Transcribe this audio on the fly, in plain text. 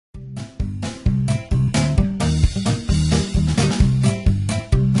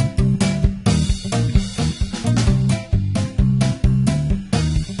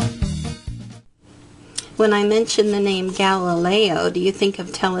when I mention the name Galileo, do you think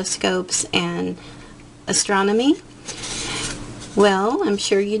of telescopes and astronomy? Well, I'm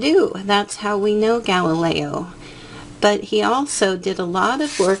sure you do. That's how we know Galileo. But he also did a lot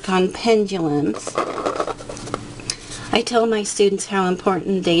of work on pendulums. I tell my students how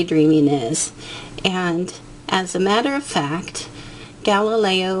important daydreaming is, and as a matter of fact,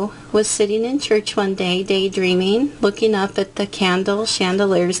 Galileo was sitting in church one day daydreaming, looking up at the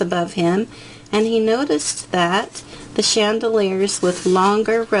chandeliers above him, and he noticed that the chandeliers with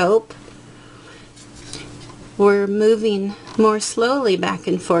longer rope were moving more slowly back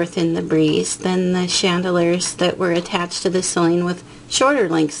and forth in the breeze than the chandeliers that were attached to the ceiling with shorter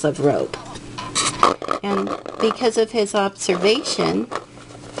lengths of rope. And because of his observation,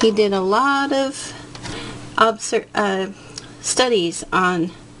 he did a lot of studies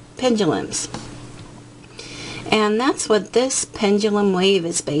on pendulums. And that's what this pendulum wave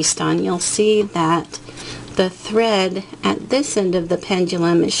is based on. You'll see that the thread at this end of the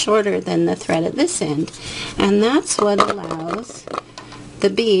pendulum is shorter than the thread at this end. And that's what allows the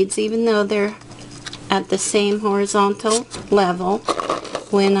beads, even though they're at the same horizontal level,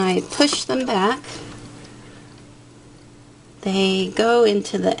 when I push them back, they go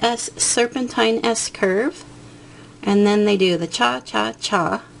into the serpentine S curve, and then they do the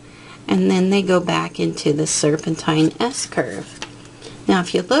cha-cha-cha, and then they go back into the serpentine S curve. Now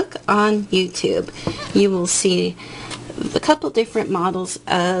if you look on YouTube, you will see a couple different models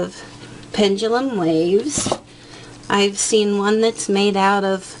of pendulum waves. I've seen one that's made out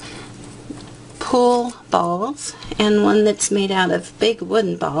of pool balls and one that's made out of big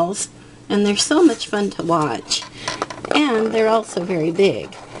wooden balls, and they're so much fun to watch, and they're also very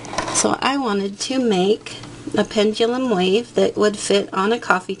big. So I wanted to make a pendulum wave that would fit on a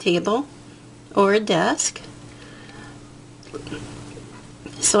coffee table or a desk.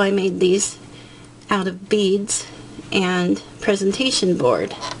 So I made these out of beads and presentation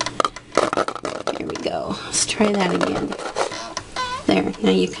board. Here we go. Let's try that again. There,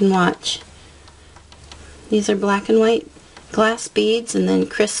 now you can watch. These are black and white glass beads, and then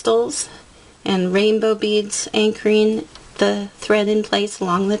crystals and rainbow beads anchoring the thread in place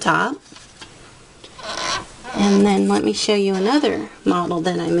along the top. And then let me show you another model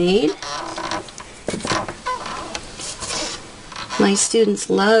that I made. My students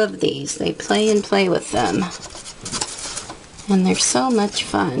love these. They play and play with them. And they're so much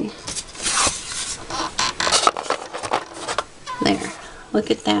fun. There. Look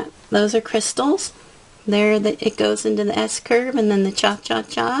at that. Those are crystals. There, it goes into the S curve, and then the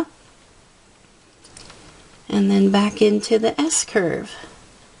cha-cha-cha. And then back into the S curve.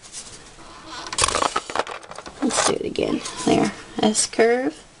 Let's do it again. There. S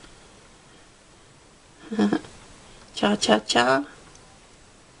curve. Cha-cha-cha.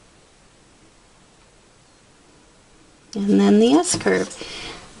 And then the S curve.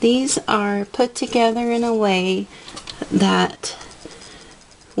 These are put together in a way that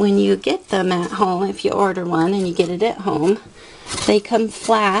when you get them at home, if you order one and you get it at home, they come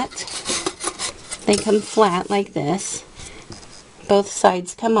flat. They come flat like this. Both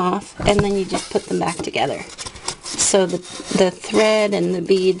sides come off, and then you just put them back together. So the thread and the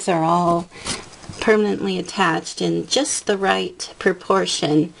beads are all permanently attached in just the right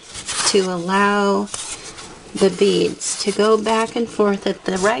proportion to allow the beads to go back and forth at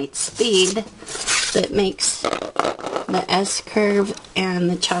the right speed that makes the S curve and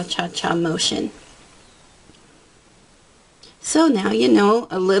the cha-cha-cha motion. So now you know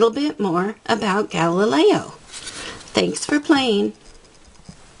a little bit more about Galileo. Thanks for playing.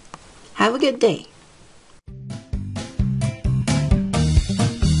 Have a good day.